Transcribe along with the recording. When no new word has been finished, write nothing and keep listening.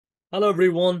Hello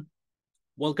everyone,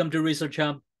 welcome to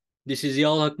ResearchHUB. This is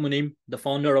Yalhaq Munim, the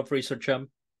founder of ResearchHUB.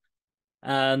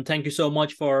 And thank you so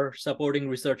much for supporting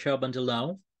ResearchHUB until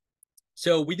now.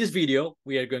 So with this video,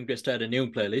 we are going to start a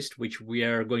new playlist, which we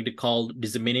are going to call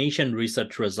Dissemination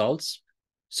Research Results.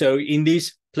 So in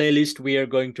this playlist, we are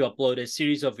going to upload a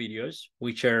series of videos,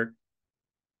 which are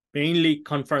mainly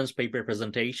conference paper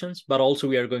presentations, but also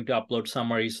we are going to upload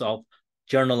summaries of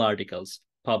journal articles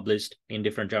published in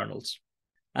different journals.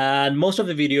 And most of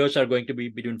the videos are going to be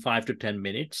between 5 to 10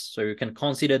 minutes. So you can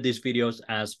consider these videos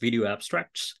as video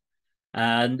abstracts.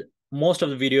 And most of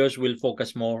the videos will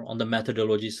focus more on the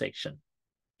methodology section.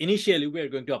 Initially, we are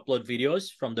going to upload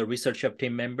videos from the ResearchHUB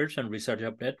team members and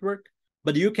ResearchHUB network,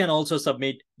 but you can also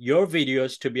submit your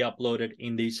videos to be uploaded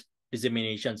in this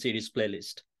dissemination series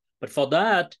playlist. But for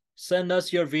that, send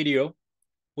us your video,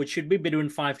 which should be between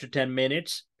 5 to 10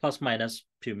 minutes, plus minus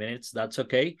 2 minutes, that's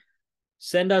okay.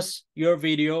 Send us your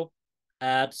video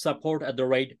at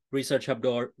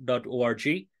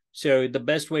support@researchhub.org. So the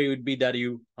best way would be that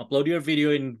you upload your video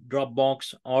in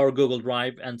Dropbox or Google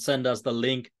Drive and send us the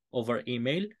link over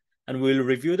email. And we'll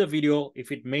review the video.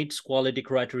 If it meets quality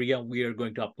criteria, we are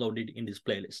going to upload it in this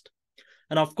playlist.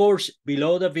 And of course,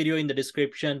 below the video in the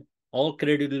description, all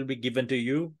credit will be given to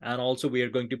you. And also we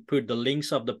are going to put the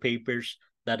links of the papers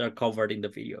that are covered in the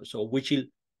video. So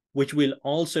which will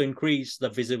also increase the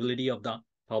visibility of the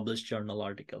published journal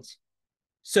articles.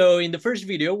 So in the first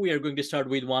video, we are going to start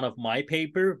with one of my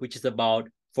paper, which is about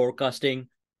forecasting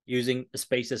using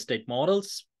space state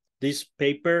models. This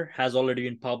paper has already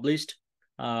been published,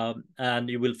 and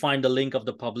you will find the link of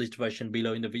the published version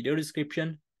below in the video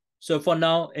description. So for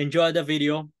now, enjoy the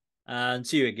video and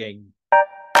see you again.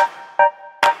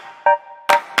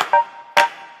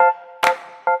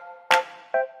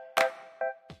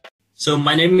 So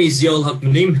my name is Yalhaq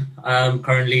Munim. I'm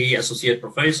currently Associate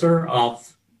Professor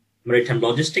of Maritime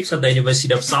Logistics at the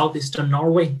University of Southeastern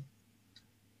Norway.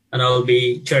 And I'll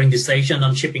be chairing this session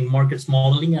on shipping markets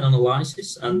modeling and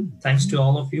analysis. And thanks to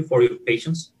all of you for your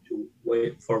patience,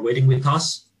 for waiting with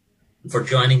us, and for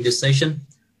joining this session.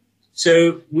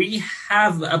 So we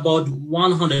have about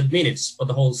 100 minutes for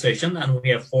the whole session, and we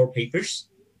have 4 papers.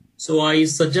 So I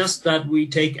suggest that we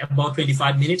take about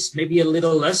 25 minutes, maybe a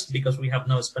little less, because we have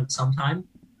now spent some time.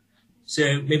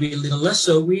 So maybe a little less.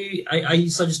 So I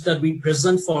suggest that we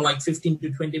present for like 15 to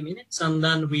 20 minutes, and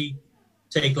then we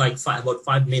take like about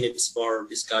 5 minutes for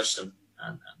discussion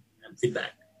and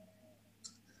feedback.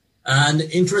 And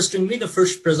interestingly, the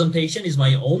first presentation is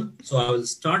my own. So I will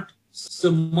start. So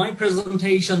my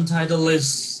presentation title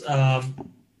is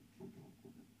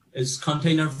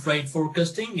Container Freight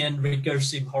Forecasting and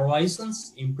Recursive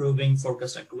Horizons, Improving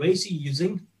Forecast Accuracy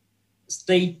Using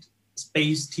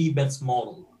State-Space TBATS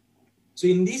Model. So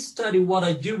in this study, what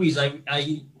I do is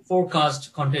I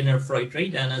forecast container freight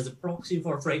rate, and as a proxy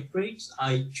for freight rates,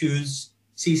 I choose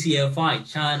CCFI,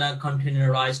 China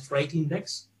Containerized Freight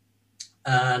Index.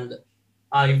 And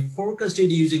I forecasted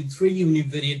using 3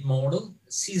 univariate models,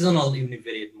 seasonal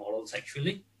univariate models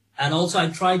actually. And also I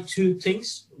tried 2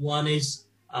 things. One is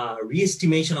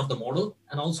re-estimation of the model,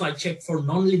 and also I check for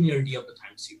non-linearity of the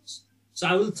time series. So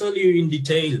I will tell you in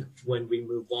detail when we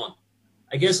move on.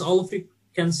 I guess all of you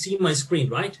can see my screen,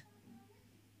 right?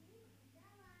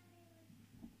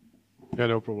 Yeah,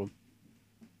 no problem.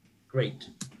 Great.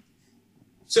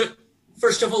 So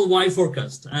first of all, why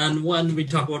forecast? And when we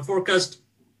talk about forecast,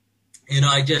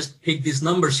 I just picked these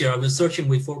numbers here. I was searching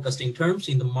with forecasting terms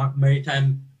in the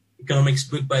Maritime Economics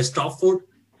book by Stafford.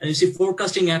 And you see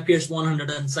forecasting appears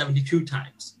 172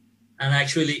 times. And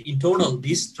actually, in total,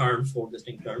 these terms,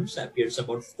 forecasting terms, appears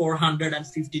about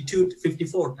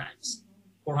 454 times.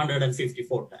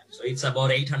 454 times. So it's about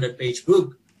 800-page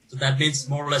book. So that means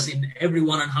more or less in every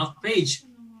 1.5 page,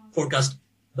 forecast,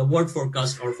 the word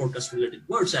forecast or forecast-related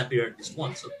words appear at this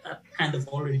one. So that kind of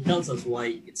already tells us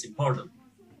why it's important.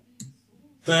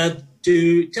 But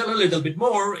to tell a little bit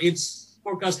more, it's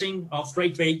forecasting of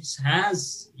freight rates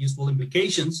has useful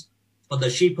implications for the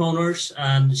ship owners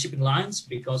and shipping lines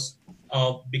because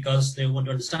they want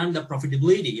to understand the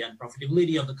profitability, and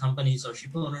profitability of the companies or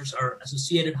ship owners are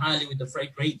associated highly with the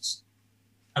freight rates.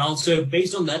 And also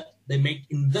based on that, they make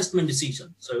investment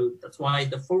decisions. So that's why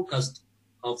the forecast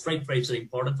of freight rates are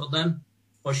important for them.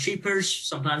 For shippers,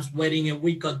 sometimes waiting a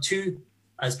week or 2,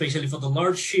 especially for the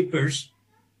large shippers,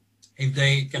 if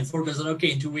they can forecast that,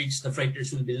 okay, in 2 weeks, the freight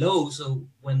rates will be low. So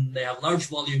when they have large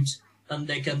volumes, then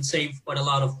they can save quite a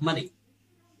lot of money.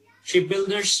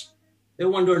 Shipbuilders, they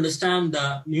want to understand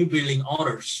the new building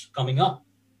orders coming up.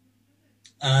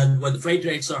 And when the freight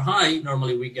rates are high,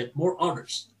 normally we get more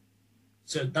orders.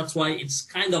 So that's why it's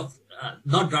kind of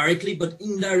not directly, but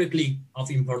indirectly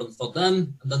of importance for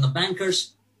them. And then the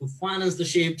bankers who finance the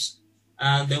ships,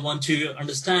 and they want to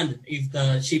understand if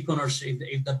the ship owners,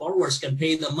 if the borrowers can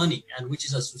pay the money, and which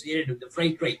is associated with the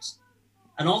freight rates.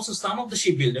 And also some of the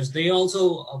shipbuilders, they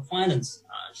also finance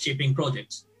shipping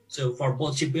projects. So for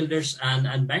both shipbuilders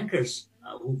and bankers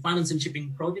who finance in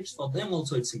shipping projects, for them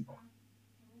also it's important.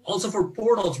 Also for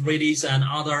port authorities and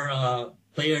other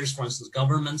players, for instance,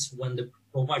 governments, when they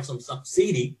provide some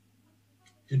subsidy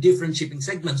to different shipping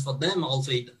segments, for them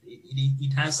also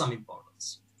it has some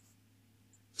importance.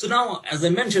 So now, as I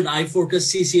mentioned, I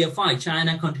focus CCFI,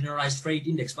 China Containerized Freight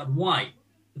Index, but why?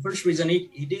 The first reason,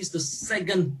 it is the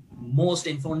second most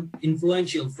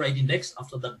influential freight index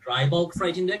after the dry bulk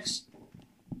freight index.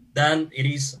 Then it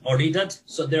is audited.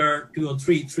 So there are two or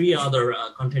three other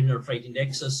container freight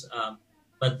indexes,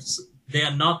 but they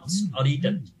are not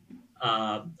audited.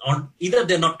 Or either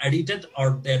they're not audited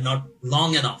or they're not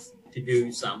long enough to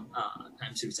do some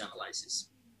time series analysis.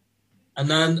 And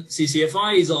then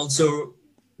CCFI is also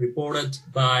reported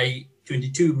by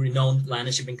 22 renowned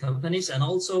liner shipping companies, and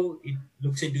also it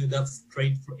looks into the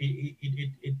trade.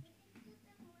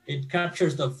 It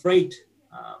captures the freight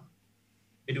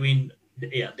between.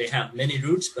 They have many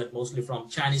routes, but mostly from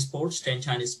Chinese ports, 10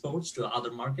 Chinese ports to other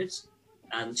markets.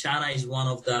 And China is one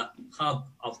of the hub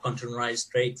of containerized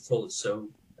trade flows. So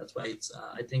that's why it's,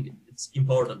 I think it's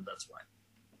important, that's why.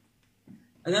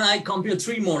 And then I compare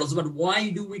three models, but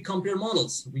why do we compare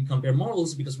models? We compare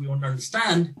models because we want to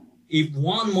understand if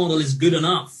one model is good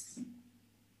enough,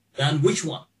 then which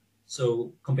one?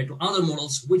 So compared to other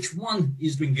models, which one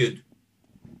is doing good?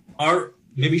 Or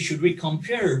maybe should we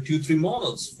compare 2-3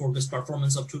 models for this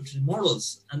performance of 2-3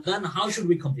 models? And then how should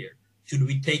we compare? Should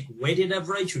we take weighted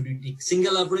average? Should we take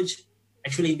single average?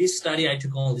 Actually, in this study, I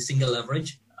took all the single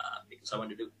average because I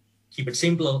wanted to keep it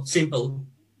simple.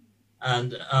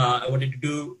 And I wanted to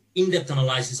do in-depth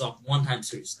analysis of one-time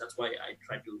series. That's why I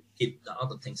tried to keep the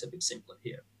other things a bit simpler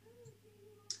here.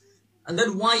 And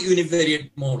then why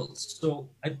univariate models? So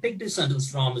I picked this sentence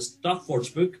from Stockford's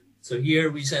book. So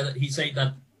here he said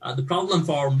that the problem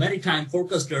for maritime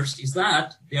forecasters is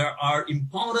that there are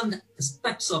important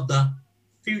aspects of the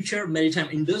future maritime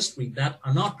industry that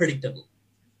are not predictable.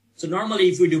 So normally,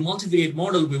 if we do multivariate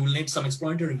model, we will need some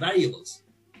explanatory variables,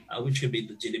 which could be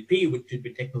the GDP, which could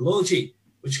be technology,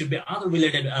 which could be other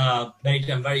related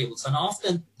maritime variables. And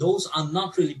often those are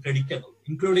not really predictable,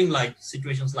 including like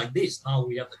situations like this. Now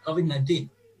we have the COVID-19.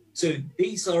 So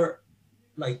these are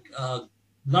like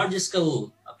larger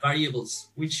scale variables,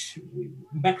 which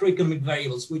macroeconomic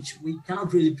variables, which we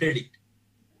cannot really predict.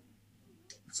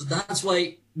 So that's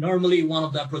why normally one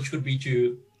of the approach could be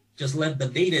to just let the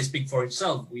data speak for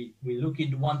itself. We look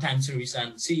into one-time series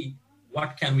and see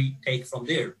what can we take from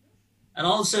there. And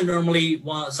also normally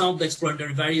some of the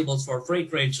explanatory variables for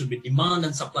freight rates should be demand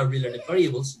and supply related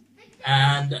variables,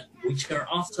 and which are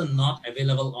often not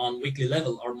available on weekly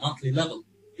level or monthly level.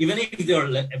 Even if they are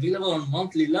available on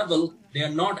monthly level, they are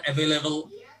not available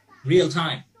real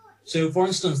time. So for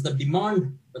instance, the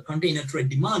demand, the container trade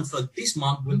demand for this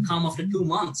month will come after 2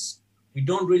 months. We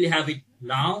don't really have it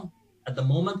now at the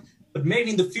moment, but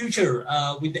maybe in the future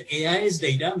with the AI's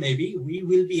data, maybe we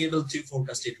will be able to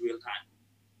forecast it real time,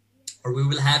 or we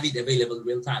will have it available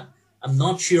real time. I'm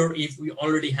not sure if we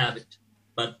already have it,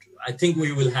 but I think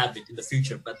we will have it in the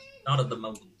future, but not at the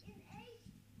moment.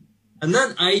 And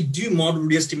then I do model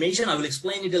re-estimation. I will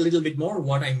explain it a little bit more,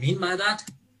 what I mean by that.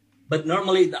 But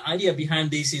normally the idea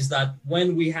behind this is that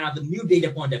when we have a new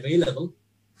data point available,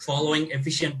 following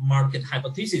efficient market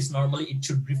hypothesis, normally it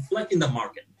should reflect in the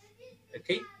market,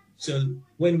 okay? So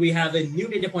when we have a new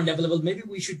data point available, maybe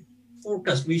we should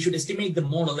forecast, we should estimate the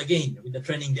model again with the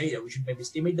training data. We should maybe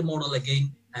estimate the model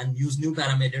again and use new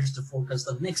parameters to forecast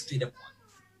the next data point.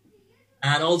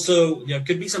 And also there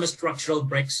could be some structural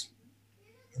breaks.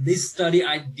 In this study,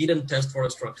 I didn't test for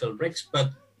structural breaks,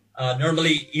 but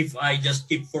normally if I just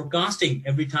keep forecasting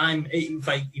every time, if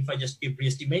I just keep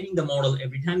re-estimating the model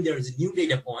every time there is a new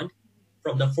data point,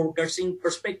 from the forecasting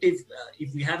perspective,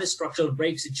 if we have a structural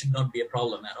breaks, it should not be a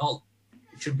problem at all.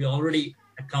 It should be already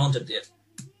accounted there,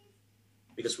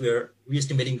 because we are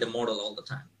re-estimating the model all the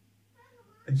time.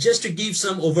 Just to give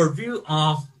some overview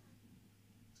of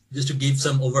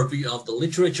the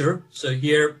literature. So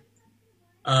here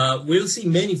we'll see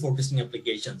many forecasting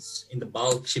applications in the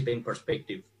bulk shipping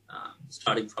perspective,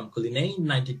 starting from Cullinane,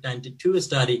 1992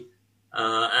 study,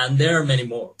 and there are many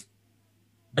more.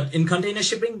 But in container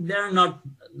shipping, there are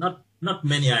not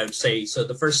many, I would say. So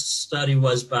the first study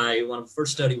was by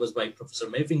Professor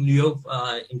Meifeng Liu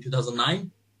in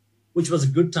 2009, which was a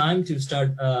good time to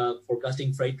start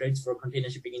forecasting freight rates for container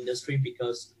shipping industry,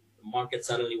 because the market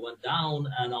suddenly went down,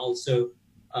 and also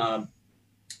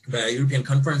the European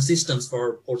conference systems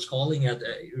for ports calling at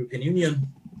the European Union,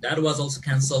 that was also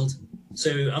cancelled.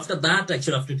 So after that,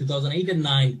 actually after 2008 and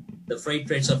 9, the freight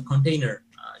rates of container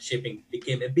shipping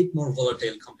became a bit more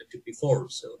volatile compared to before.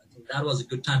 So I think that was a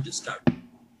good time to start.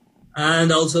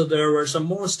 And also there were some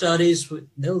more studies with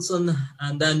Nielsen,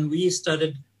 and then we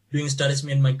started doing studies,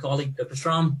 me and my colleague, Dr.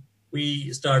 Schramm.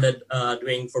 We started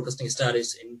doing forecasting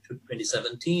studies in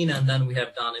 2017, and then we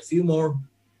have done a few more.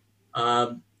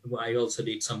 I also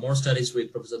did some more studies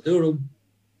with Professor Duru.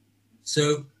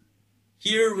 So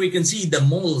here we can see the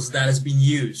models that has been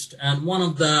used. And one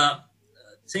of the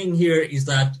thing here is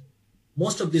that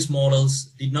most of these models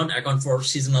did not account for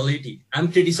seasonality.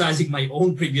 I'm criticizing my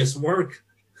own previous work.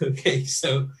 Okay,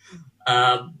 so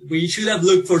we should have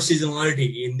looked for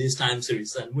seasonality in this time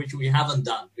series, and which we haven't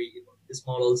done. These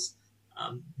models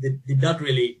they did not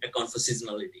really account for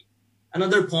seasonality.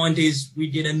 Another point is we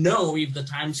didn't know if the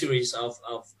time series of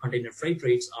container freight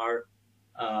rates are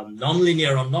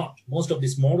non-linear or not. Most of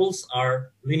these models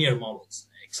are linear models,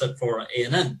 except for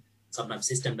ANN. Sometimes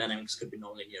system dynamics could be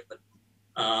non-linear, but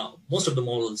most of the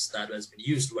models that has been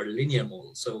used were linear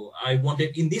models. So I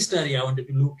wanted, in this study, I wanted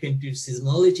to look into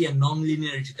seasonality and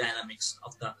non-linearity dynamics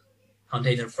of the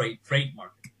container freight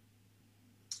market.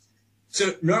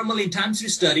 So normally in time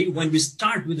series study, when we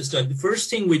start with the study, the first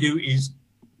thing we do is,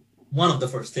 one of the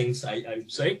first things I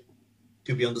would say,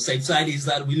 to be on the safe side, is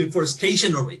that we look for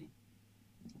stationarity.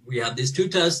 We have these two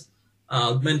tests,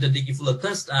 augmented Dickey-Fuller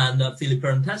test and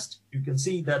Philipp-Perrin test. You can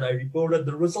see that I reported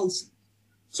the results.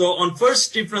 So on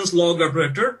first difference log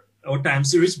operator, our time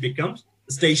series becomes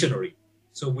stationary.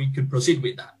 So we could proceed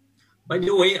with that. By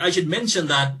the way, I should mention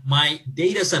that my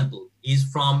data sample is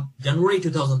from January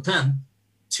 2010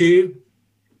 to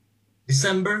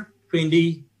December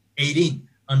 2018,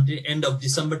 until the end of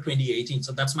December 2018.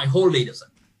 So that's my whole data set.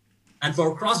 And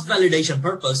for cross-validation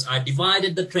purpose, I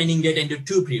divided the training data into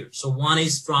two periods. So one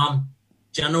is from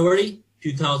January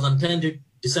 2010 to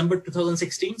December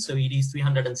 2016. So it is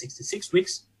 366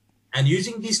 weeks. And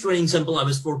using this training sample, I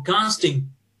was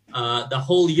forecasting the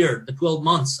whole year, the 12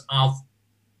 months of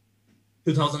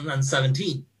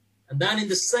 2017. And then in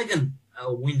the second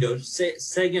window,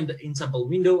 second in-sample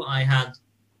window, I had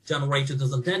January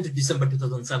 2010 to December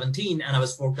 2017, and I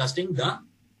was forecasting the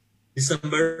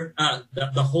December,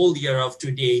 the whole year of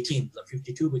 2018, the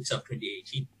 52 weeks of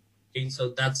 2018. Okay, so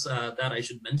that's that I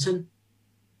should mention.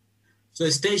 So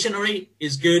stationary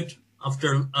is good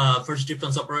after first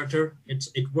difference operator.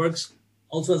 It works.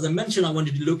 Also, as I mentioned, I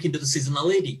wanted to look into the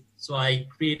seasonality. So I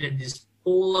created this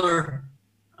polar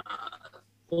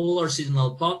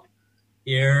seasonal plot.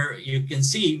 Here you can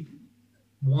see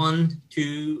 1,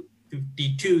 2,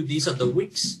 52. These are the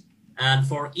weeks. And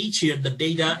for each year, the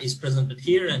data is presented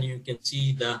here, and you can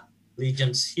see the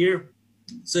legends here.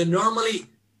 So normally,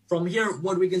 from here,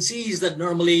 what we can see is that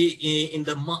normally in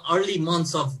the early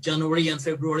months of January and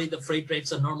February, the freight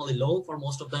rates are normally low for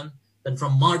most of them. Then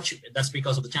from March, that's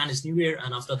because of the Chinese New Year.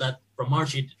 And after that, from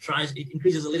March, it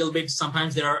increases a little bit.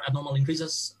 Sometimes there are abnormal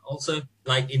increases also,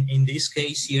 like in this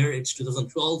case here, it's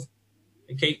 2012.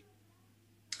 Okay.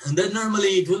 And then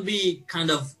normally it will be kind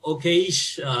of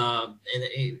okayish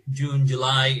in June,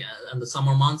 July, and the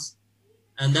summer months.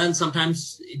 And then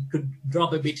sometimes it could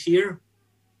drop a bit here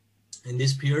in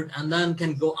this period, and then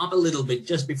can go up a little bit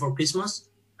just before Christmas.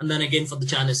 And then again for the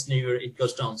Chinese New Year, it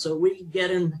goes down. So we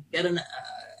get an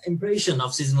impression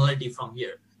of seasonality from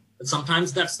here. But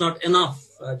sometimes that's not enough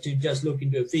to just look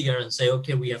into a figure and say,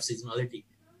 okay, we have seasonality.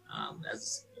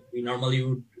 As we normally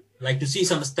would like to see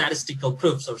some statistical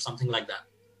proofs or something like that.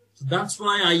 So that's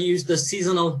why I use the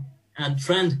seasonal and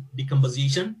trend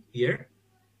decomposition here.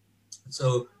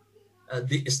 So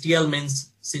the STL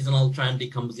means seasonal trend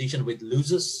decomposition with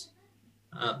losses.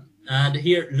 And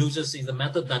here losses is a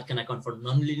method that can account for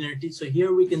nonlinearity. So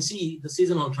here we can see the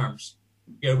seasonal terms.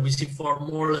 Here we see for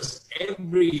more or less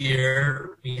every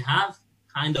year we have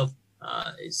kind of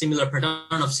a similar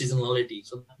pattern of seasonality.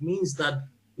 So that means that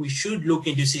we should look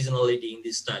into seasonality in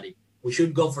this study. We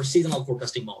should go for seasonal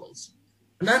forecasting models.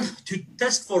 And then to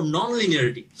test for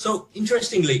nonlinearity. So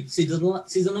interestingly,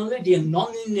 seasonality and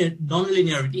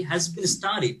nonlinearity has been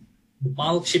studied in the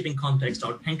bulk shipping context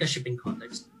or tanker shipping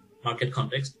context, market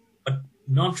context, but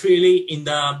not really in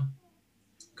the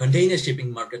container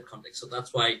shipping market context. So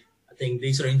that's why I think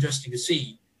these are interesting to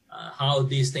see how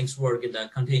these things work in the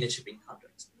container shipping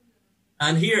context.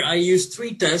 And here I used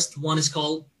 3 tests. One is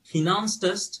called Hinan's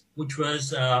test, which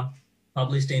was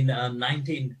published in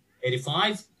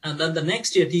 1985. And then the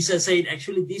next year, TSA said,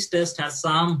 actually, this test has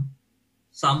some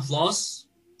flaws.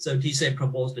 So TSA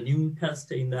proposed a new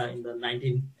test in the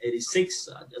 1986,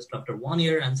 just after 1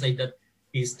 year, and said that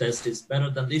his test is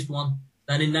better than this one.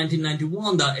 Then in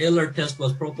 1991, the Euler test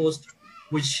was proposed,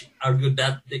 which argued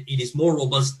that it is more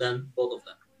robust than both of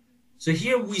them. So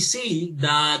here we see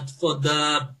that for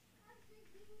the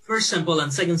first sample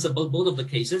and second sample, both of the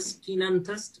cases, Keenan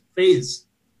test fails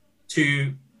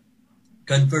to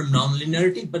confirm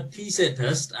nonlinearity, but TSA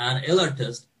test and Euler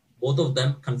test, both of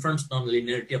them confirms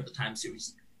nonlinearity of the time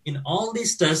series. In all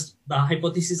these tests, the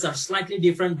hypotheses are slightly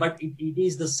different, but it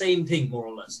is the same thing, more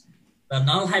or less. The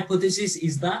null hypothesis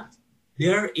is that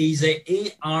there is a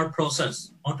AR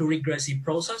process, autoregressive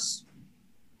process,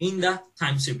 in the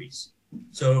time series.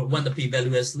 So when the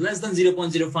p-value is less than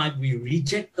 0.05, we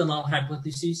reject the null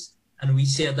hypothesis, and we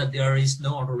say that there is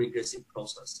no autoregressive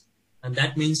process. And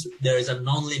that means there is a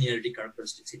nonlinearity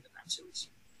characteristics in the time series.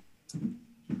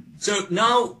 So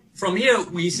now from here,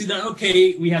 we see that,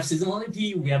 okay, we have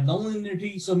seasonality, we have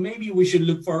nonlinearity, so maybe we should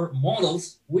look for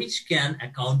models which can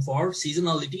account for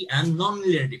seasonality and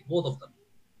nonlinearity, both of them.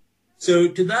 So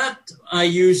to that, I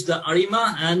used the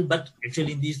ARIMA, but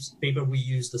actually in this paper, we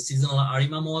use the seasonal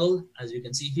ARIMA model, as you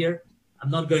can see here. I'm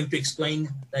not going to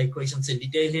explain the equations in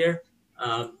detail here.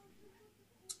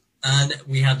 And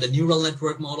we have the neural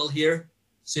network model here.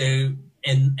 So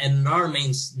NR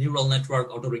means neural network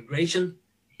autoregression.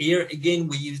 Here again,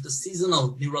 we use the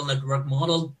seasonal neural network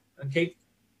model, okay?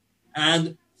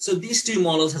 And so these two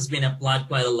models has been applied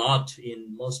quite a lot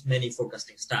in many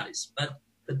forecasting studies, but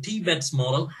the TBATS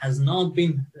model has not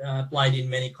been applied in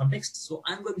many contexts. So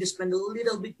I'm going to spend a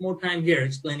little bit more time here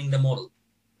explaining the model.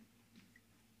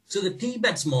 So the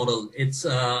TBATS model, it's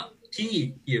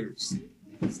T here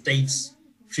states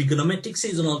trigonometric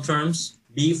seasonal terms,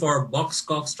 B for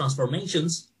Box-Cox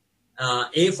transformations,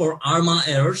 A for ARMA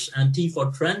errors, and T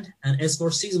for trend, and S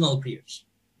for seasonal periods.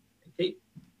 Okay,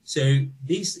 so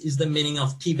this is the meaning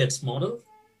of TBATS model,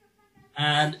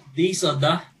 and these are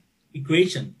the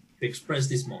equation to express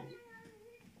this model.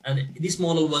 And this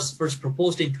model was first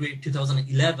proposed in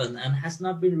 2011 and has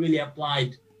not been really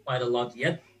applied quite a lot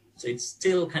yet, so it's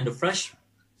still kind of fresh.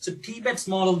 So TBATS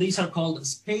model, these are called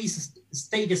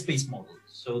state-space models.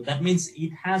 So that means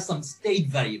it has some state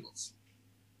variables.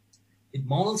 It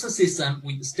models a system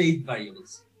with state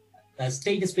variables. The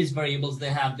state-space variables,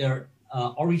 they have their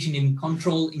origin in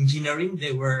control engineering.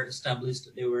 They were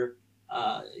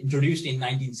introduced in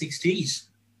 1960s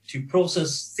to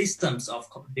process systems of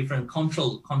different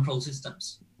control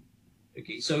systems.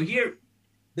 Okay, so here,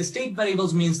 the state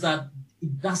variables means that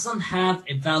it doesn't have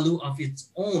a value of its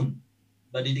own,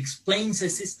 but it explains a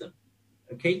system,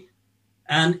 okay?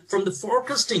 And from the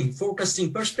forecasting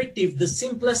perspective, the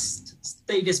simplest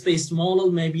state-space model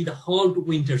may be the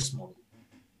Holt-Winters model.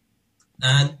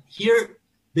 And here,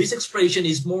 this expression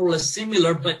is more or less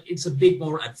similar, but it's a bit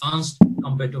more advanced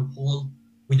compared to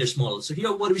Holt-Winters model. So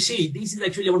here, what do we see? This is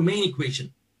actually our main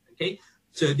equation, okay?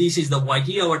 So this is the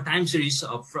YT, our time series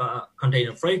of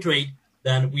container freight rate.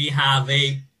 Then we have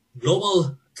a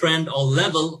global trend or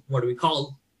level, what do we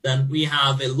call? Then we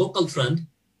have a local trend.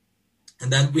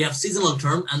 And then we have seasonal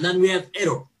term, and then we have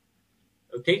error,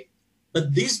 okay?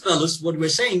 But these values, what we're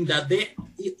saying that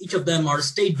each of them are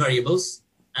state variables.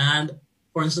 And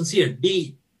for instance here,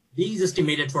 D is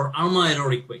estimated for ARMA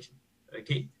error equation,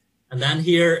 okay? And then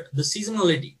here, the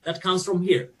seasonality, that comes from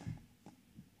here,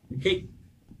 okay?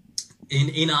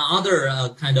 In other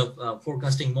kind of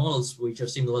forecasting models, which are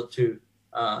similar to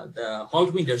the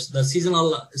Holt-Winters, the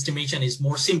seasonal estimation is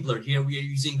more simpler. Here we are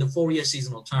using the Fourier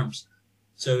seasonal terms.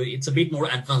 So it's a bit more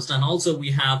advanced. And also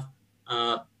we have,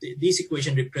 this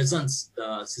equation represents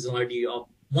the seasonality of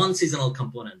one seasonal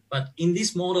component. But in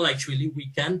this model, actually, we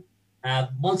can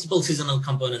have multiple seasonal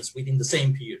components within the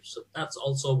same period. So that's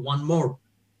also one more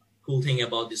cool thing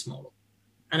about this model.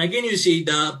 And again, you see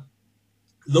the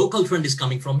local trend is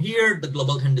coming from here. The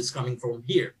global trend is coming from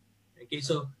here. Okay,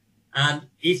 so, and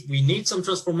if we need some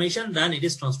transformation, then it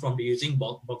is transformed using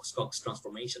Box-Cox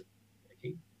transformation.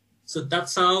 So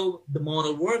that's how the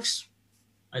model works.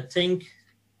 I think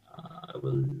I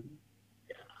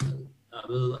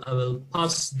will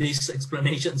pass these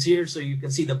explanations here so you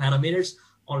can see the parameters.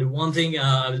 Only one thing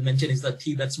I will mention is the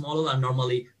TBATS model, and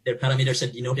normally their parameters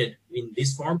are denoted in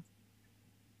this form.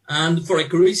 And for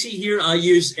accuracy here, I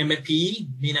use MAPE,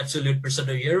 mean absolute percent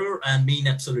of error, and mean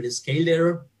absolute scaled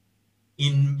error.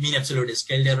 In mean absolute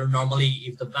scaled error, normally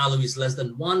if the value is less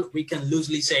than 1, we can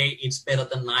loosely say it's better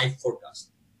than naive forecast.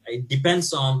 It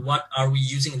depends on what are we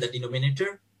using in the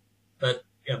denominator, but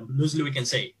yeah, loosely we can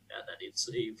say that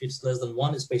if it's less than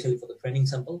 1, especially for the training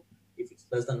sample, if it's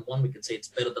less than 1, we can say it's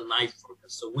better than naive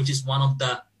forecast. So which is one of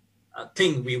the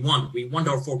thing we want. We want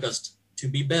our forecast to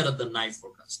be better than naive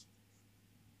forecast.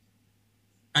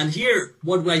 And here,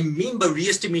 what I mean by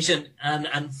re-estimation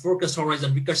and forecast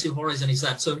horizon, recursive horizon is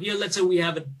that. So here, let's say we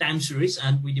have a time series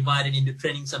and we divide it into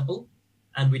training sample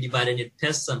and we divide it into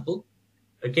test sample.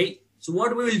 Okay. So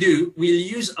what we will do, we'll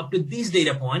use up to this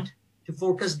data point to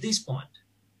forecast this point.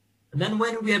 And then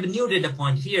when we have a new data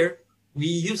point here, we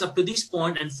use up to this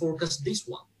point and forecast this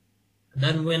one. And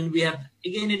then when we have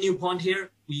again a new point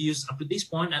here, we use up to this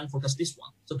point and forecast this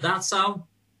one. So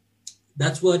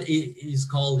that's what is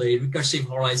called a recursive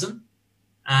horizon,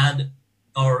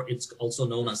 or it's also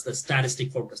known as the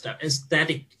static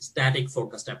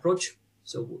forecast approach.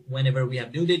 So whenever we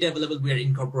have new data available, we are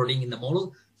incorporating in the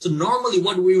model. So normally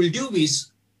what we will do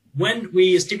is when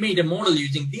we estimate a model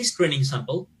using this training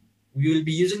sample, we will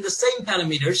be using the same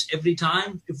parameters every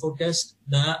time to forecast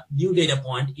the new data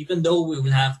point, even though we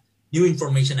will have new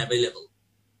information available.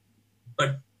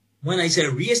 But when I say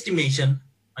re-estimation,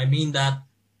 I mean that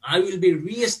I will be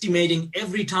re-estimating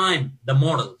every time the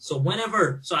model. So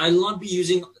I'll not be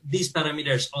using these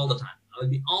parameters all the time. I will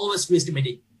be always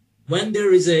re-estimating. When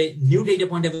there is a new data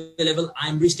point available,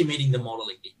 I'm re-estimating the model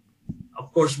again.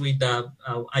 Of course, with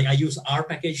I use R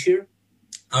package here,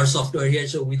 R software here.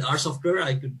 So with R software,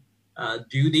 I could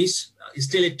do this.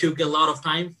 Still, it took a lot of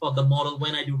time for the model.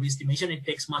 When I do re-estimation, it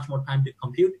takes much more time to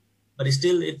compute, but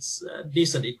still it's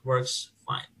decent. It works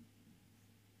fine.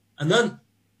 And then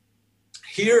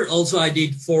here also I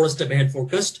did 4-step ahead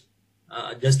forecast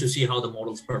just to see how the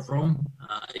models perform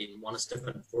in 1-step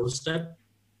and 4-step.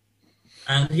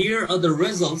 And here are the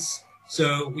results.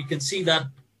 So we can see that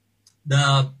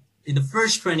in the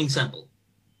first training sample,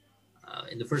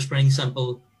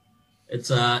 it's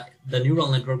the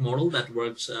neural network model that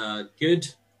works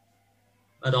good,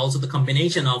 but also the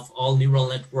combination of all neural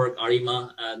network,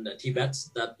 RHUB and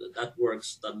TBATS, that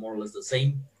works that more or less the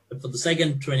same. But for the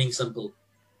second training sample,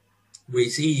 we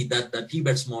see that the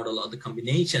TBATS model, or the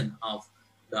combination of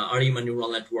the RHUB neural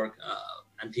network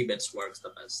and TBATS, works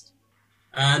the best.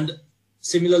 And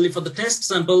similarly, for the test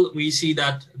sample, we see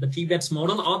that the TBATS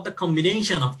model, or the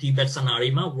combination of TBATS and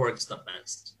RHUB, works the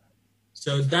best.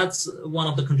 So that's one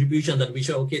of the contributions that we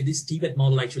show. Okay, this TBAT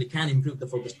model actually can improve the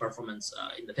focus performance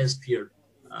in the test period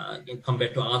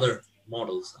compared to other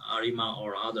models, RHUB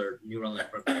or other neural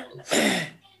network models.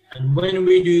 And when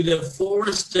we do the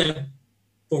 4-step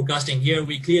forecasting here,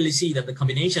 we clearly see that the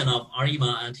combination of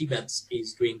RHUB and TBATS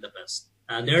is doing the best.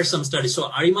 And there are some studies. So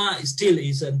RHUB still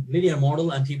is a linear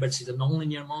model and TBATS is a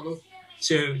non-linear model.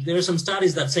 So there are some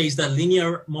studies that says that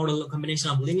linear model, a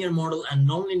combination of linear model and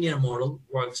non-linear model,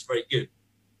 works very good,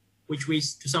 which we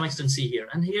to some extent see here.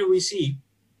 And here we see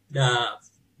the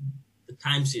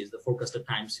time series, the forecasted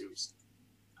time series.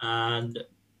 And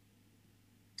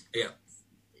yeah,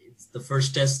 it's the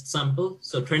first test sample.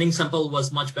 So training sample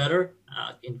was much better.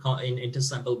 In test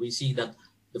sample, we see that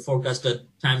the forecasted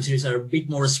time series are a bit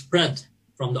more spread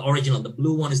from the original. The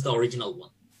blue one is the original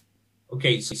one.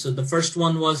 Okay, so the first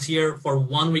one was here for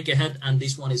 1 week ahead, and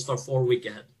this one is for 4 weeks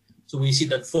ahead. So we see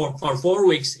that for 4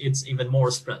 weeks, it's even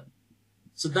more spread.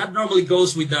 So that normally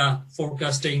goes with the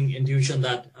forecasting intuition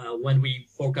that when we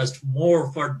forecast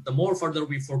the more further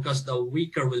we forecast, the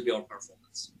weaker will be our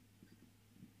performance.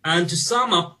 And to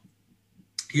sum up,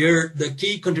 here, the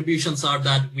key contributions are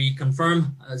that we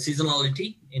confirm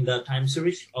seasonality in the time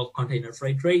series of container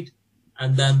freight rate.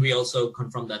 And then we also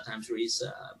confirm that time series,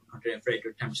 container freight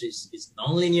rate time series is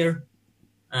nonlinear.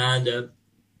 And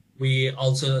we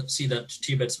also see that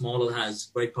TBATS model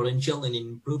has great potential in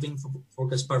improving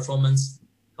forecast performance.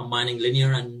 Combining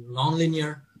linear and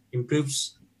nonlinear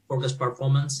improves forecast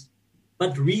performance.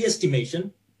 But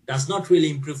re-estimation does not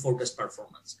really improve forecast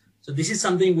performance. So this is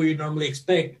something we normally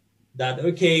expect, that,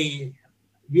 okay,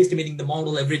 re-estimating the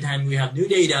model every time we have new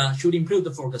data should improve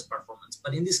the forecast performance.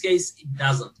 But in this case, it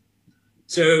doesn't.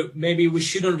 So maybe we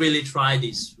shouldn't really try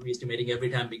this re-estimating every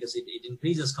time, because it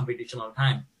increases computational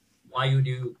time. Why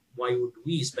would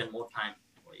we spend more time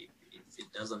if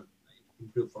it doesn't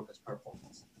improve forecast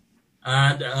performance?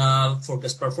 And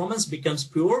forecast performance becomes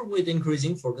poor with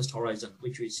increasing forecast horizon,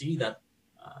 which we see that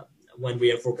when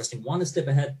we are forecasting 1 step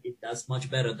ahead, it does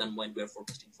much better than when we are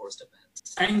forecasting 4 steps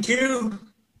ahead. Thank you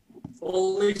for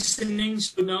listening.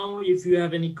 So now, if you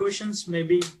have any questions,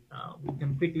 maybe we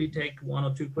can quickly take 1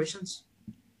 or 2 questions.